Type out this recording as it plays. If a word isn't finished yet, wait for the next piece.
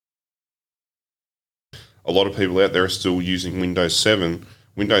A lot of people out there are still using Windows 7.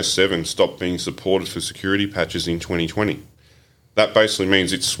 Windows 7 stopped being supported for security patches in 2020. That basically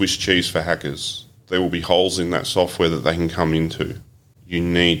means it's Swiss cheese for hackers. There will be holes in that software that they can come into. You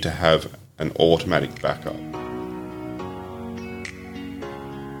need to have an automatic backup.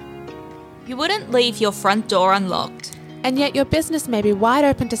 You wouldn't leave your front door unlocked. And yet your business may be wide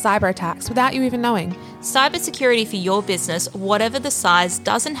open to cyber attacks without you even knowing. Cybersecurity for your business, whatever the size,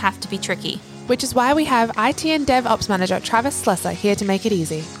 doesn't have to be tricky. Which is why we have IT and DevOps Manager Travis Slesser here to make it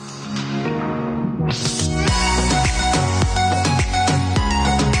easy.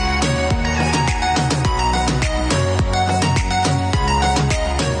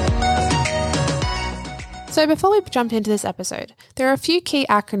 So before we jump into this episode, there are a few key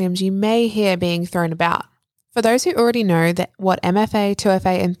acronyms you may hear being thrown about. For those who already know what MFA,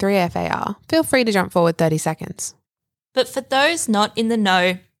 2FA and 3FA are, feel free to jump forward 30 seconds. But for those not in the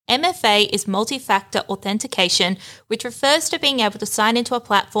know, MFA is multi-factor authentication, which refers to being able to sign into a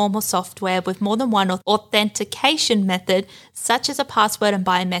platform or software with more than one authentication method, such as a password and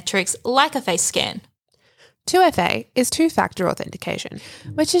biometrics, like a face scan. 2FA is two-factor authentication,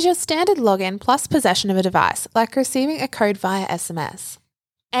 which is your standard login plus possession of a device, like receiving a code via SMS.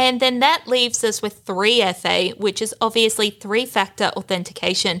 And then that leaves us with 3FA, which is obviously three-factor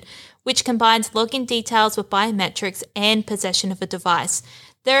authentication, which combines login details with biometrics and possession of a device.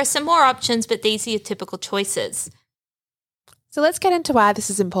 There are some more options, but these are your typical choices. So let's get into why this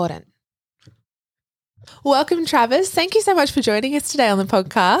is important. Welcome, Travis. Thank you so much for joining us today on the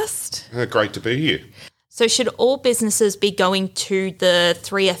podcast. Great to be here. So should all businesses be going to the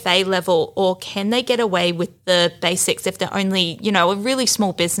 3FA level, or can they get away with the basics if they're only, a really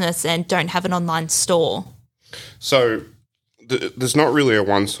small business and don't have an online store? So there's not really a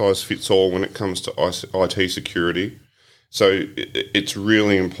one-size-fits-all when it comes to IT security. So it's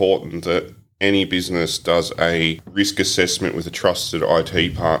really important that any business does a risk assessment with a trusted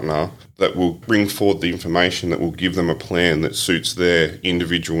IT partner that will bring forward the information that will give them a plan that suits their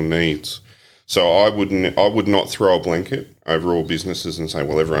individual needs. So I would not throw a blanket over all businesses and say,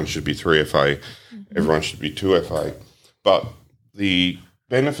 well, everyone should be 3FA, everyone should be 2FA. But the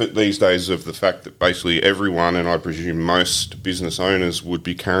benefit these days of the fact that basically everyone, and I presume most business owners, would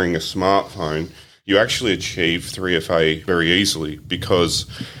be carrying a smartphone, you actually achieve 3FA very easily because,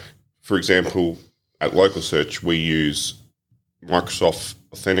 for example, at Local Search, we use Microsoft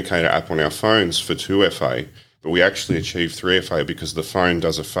Authenticator app on our phones for 2FA, but we actually achieve 3FA because the phone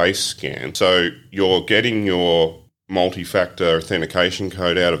does a face scan. So you're getting your multi-factor authentication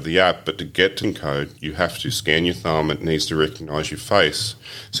code out of the app, but to get to the code, you have to scan your thumb. It needs to recognise your face.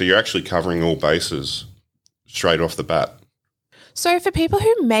 So you're actually covering all bases straight off the bat. So for people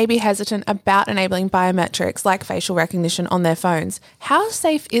who may be hesitant about enabling biometrics like facial recognition on their phones, how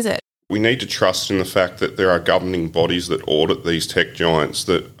safe is it? We need to trust in the fact that there are governing bodies that audit these tech giants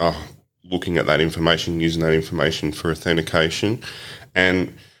that are looking at that information, using that information for authentication.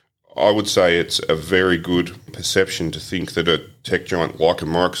 And I would say it's a very good perception to think that a tech giant like a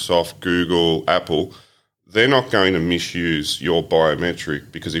Microsoft, Google, Apple, they're not going to misuse your biometric,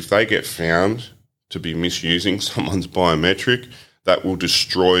 because if they get found to be misusing someone's biometric, that will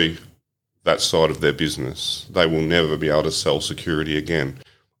destroy that side of their business. They will never be able to sell security again.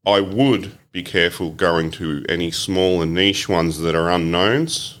 I would be careful going to any small and niche ones that are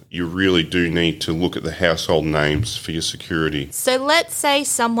unknowns. You really do need to look at the household names for your security. So let's say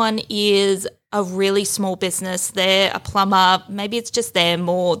someone is a really small business, they're a plumber, maybe it's just them,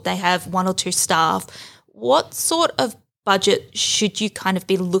 or they have one or two staff. What sort of budget should you kind of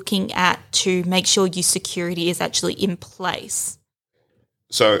be looking at to make sure your security is actually in place?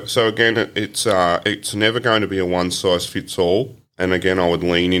 So again, it's never going to be a one-size-fits-all. And again, I would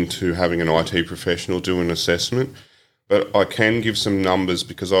lean into having an IT professional do an assessment. But I can give some numbers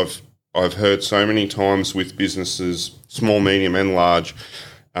because I've heard so many times with businesses, small, medium and large,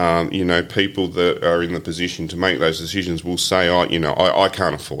 people that are in the position to make those decisions will say, I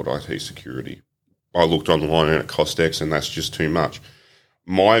can't afford IT security. I looked online and it cost X and that's just too much.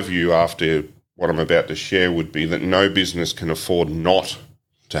 My view after what I'm about to share would be that no business can afford not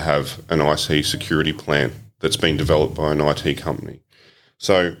to have an IT security plan that's been developed by an IT company.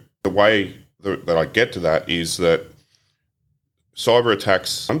 So the way that I get to that is that cyber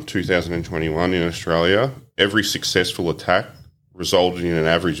attacks in 2021 in Australia, every successful attack resulted in an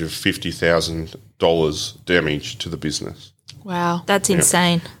average of $50,000 damage to the business. Wow. That's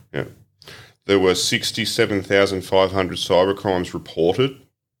insane. Yeah. There were 67,500 cyber crimes reported.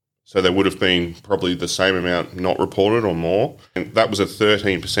 So there would have been probably the same amount not reported or more. And that was a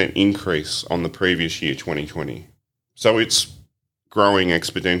 13% increase on the previous year, 2020. So it's growing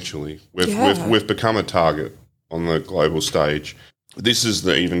exponentially. We've become a target on the global stage. This is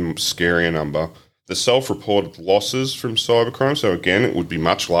the even scarier number. The self-reported losses from cybercrime, so again, it would be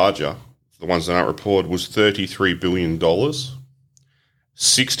much larger. The ones that aren't reported was $33 billion.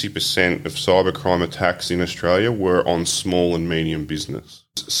 60% of cybercrime attacks in Australia were on small and medium business.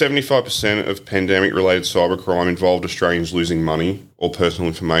 75% of pandemic-related cybercrime involved Australians losing money or personal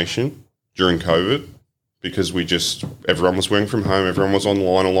information during COVID because everyone was working from home, everyone was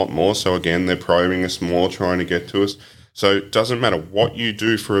online a lot more. So again, they're probing us more, trying to get to us. So it doesn't matter what you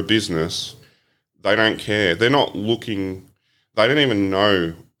do for a business, they don't care. They're not looking, they don't even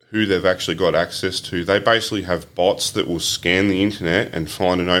know who they've actually got access to. They basically have bots that will scan the internet and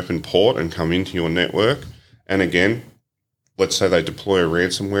find an open port and come into your network. And again, let's say they deploy a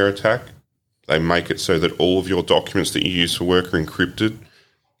ransomware attack. They make it so that all of your documents that you use for work are encrypted.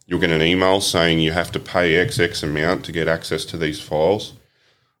 You'll get an email saying you have to pay XX amount to get access to these files.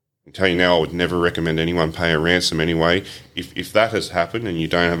 I can tell you now, I would never recommend anyone pay a ransom anyway. If that has happened and you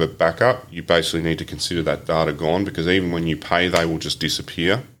don't have a backup, you basically need to consider that data gone, because even when you pay, they will just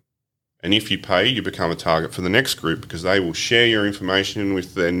disappear. And if you pay, you become a target for the next group, because they will share your information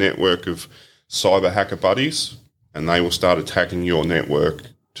with their network of cyber hacker buddies, and they will start attacking your network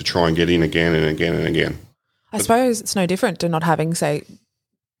to try and get in again and again and again. I suppose it's no different to not having, say,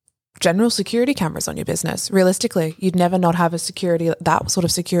 general security cameras on your business. Realistically, you'd never not have that sort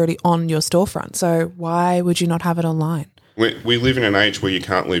of security on your storefront. So why would you not have it online? We live in an age where you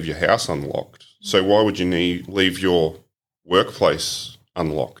can't leave your house unlocked. So why would you leave your workplace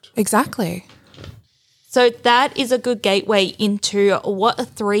unlocked? Exactly. So that is a good gateway into what are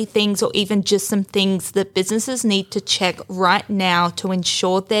 3 things, or even just some things that businesses need to check right now to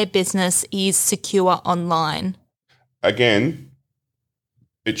ensure their business is secure online. Again,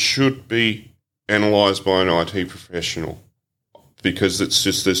 it should be analysed by an IT professional, because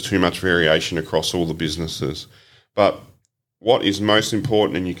there's too much variation across all the businesses. But what is most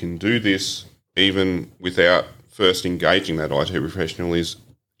important, and you can do this even without first engaging that IT professional, is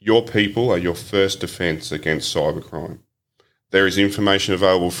your people are your first defence against cybercrime. There is information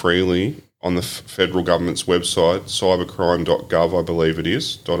available freely on the federal government's website, cybercrime.gov, I believe it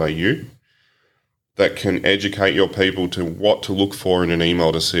is, .au, that can educate your people to what to look for in an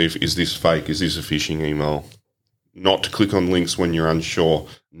email to see is this fake, is this a phishing email. Not to click on links when you're unsure.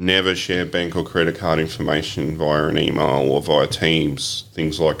 Never share bank or credit card information via an email or via Teams,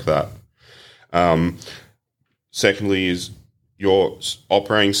 things like that. Secondly is your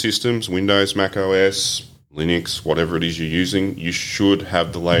operating systems, Windows, Mac OS, Linux, whatever it is you're using, you should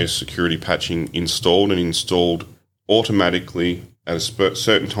have the latest security patching installed, and installed automatically at a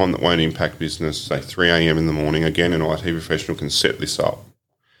certain time that won't impact business, say 3 a.m. in the morning. Again, an IT professional can set this up.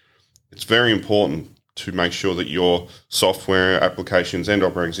 It's very important to make sure that your software, applications and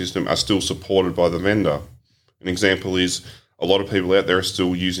operating system are still supported by the vendor. An example is a lot of people out there are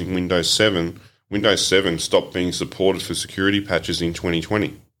still using Windows 7. Windows 7 stopped being supported for security patches in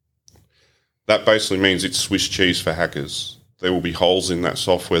 2020. That basically means it's Swiss cheese for hackers. There will be holes in that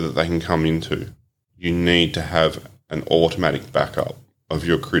software that they can come into. You need to have an automatic backup of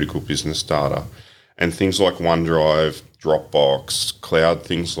your critical business data. And things like OneDrive, Dropbox, cloud,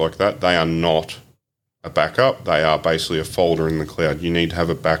 things like that, they are not a backup. They are basically a folder in the cloud. You need to have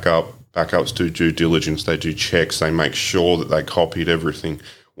a backup. Backups do due diligence. They do checks. They make sure that they copied everything.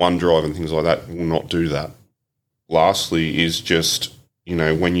 OneDrive and things like that will not do that. Lastly is just,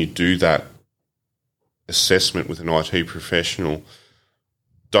 when you do that assessment with an IT professional,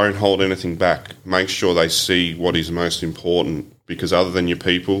 don't hold anything back. Make sure they see what is most important, because other than your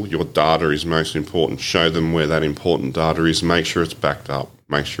people, your data is most important. Show them where that important data is. Make sure it's backed up.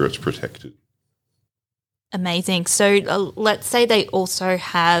 Make sure it's protected. Amazing. So let's say they also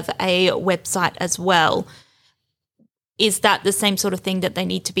have a website as well. Is that the same sort of thing, that they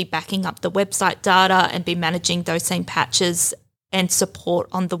need to be backing up the website data and be managing those same patches and support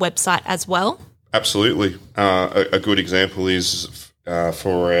on the website as well? Absolutely. A good example is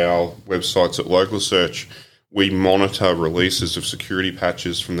for our websites at Local Search, we monitor releases of security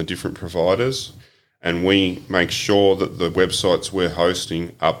patches from the different providers, and we make sure that the websites we're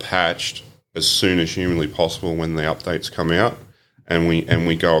hosting are patched as soon as humanly possible when the updates come out, and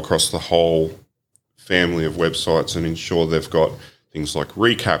we go across the whole family of websites and ensure they've got things like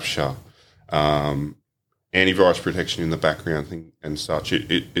reCAPTCHA, antivirus protection in the background and such.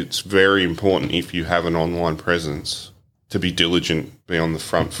 It's very important, if you have an online presence, to be diligent, be on the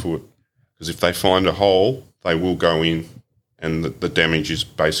front foot, because if they find a hole, they will go in, and the damage is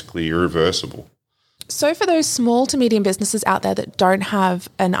basically irreversible. So for those small to medium businesses out there that don't have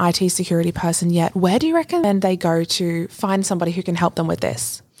an IT security person yet, where do you recommend they go to find somebody who can help them with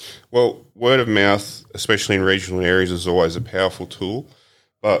this? Well, word of mouth, especially in regional areas, is always a powerful tool.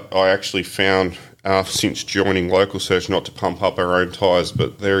 But I actually found, since joining Local Search, not to pump up our own tyres,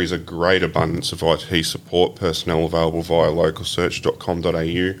 but there is a great abundance of IT support personnel available via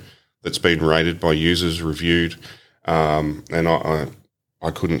localsearch.com.au that's been rated by users, reviewed, and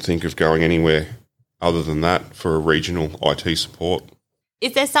I couldn't think of going anywhere other than that for a regional IT support.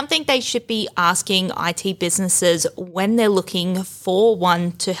 Is there something they should be asking IT businesses when they're looking for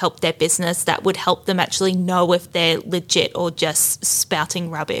one to help their business that would help them actually know if they're legit or just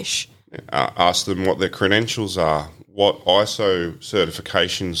spouting rubbish? Ask them what their credentials are. What ISO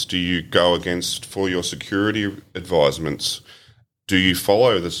certifications do you go against for your security advisements? Do you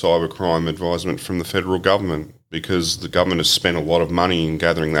follow the cybercrime advisement from the federal government? Because the government has spent a lot of money in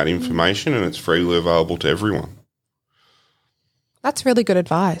gathering that information and it's freely available to everyone. That's really good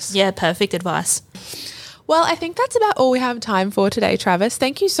advice. Yeah, perfect advice. Well, I think that's about all we have time for today, Travis.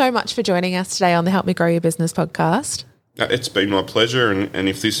 Thank you so much for joining us today on the Help Me Grow Your Business podcast. It's been my pleasure, and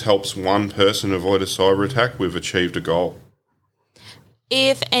if this helps one person avoid a cyber attack, we've achieved a goal.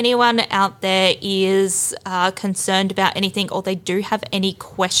 If anyone out there is concerned about anything or they do have any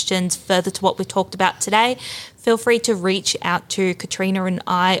questions further to what we talked about today, feel free to reach out to Katrina and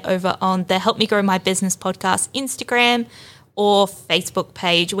I over on the Help Me Grow My Business podcast Instagram or Facebook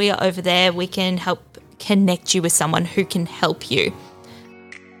page. We are over there. We can help connect you with someone who can help you.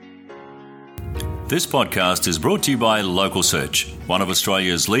 This podcast is brought to you by Local Search, one of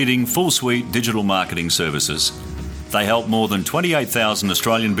Australia's leading full-suite digital marketing services. They help more than 28,000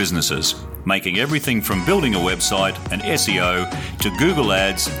 Australian businesses, making everything from building a website and SEO to Google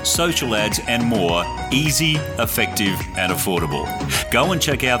Ads, social ads and more easy, effective and affordable. Go and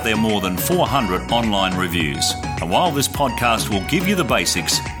check out their more than 400 online reviews. And while this podcast will give you the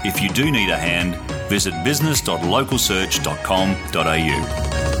basics, if you do need a hand, visit business.localsearch.com.au.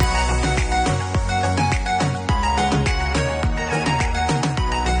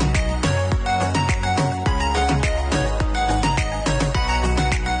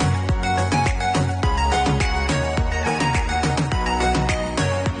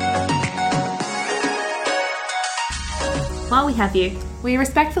 While we have you, we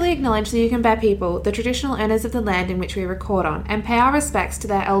respectfully acknowledge the Yugambeh people, the traditional owners of the land in which we record on, and pay our respects to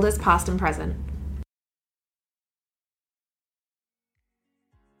their elders past and present.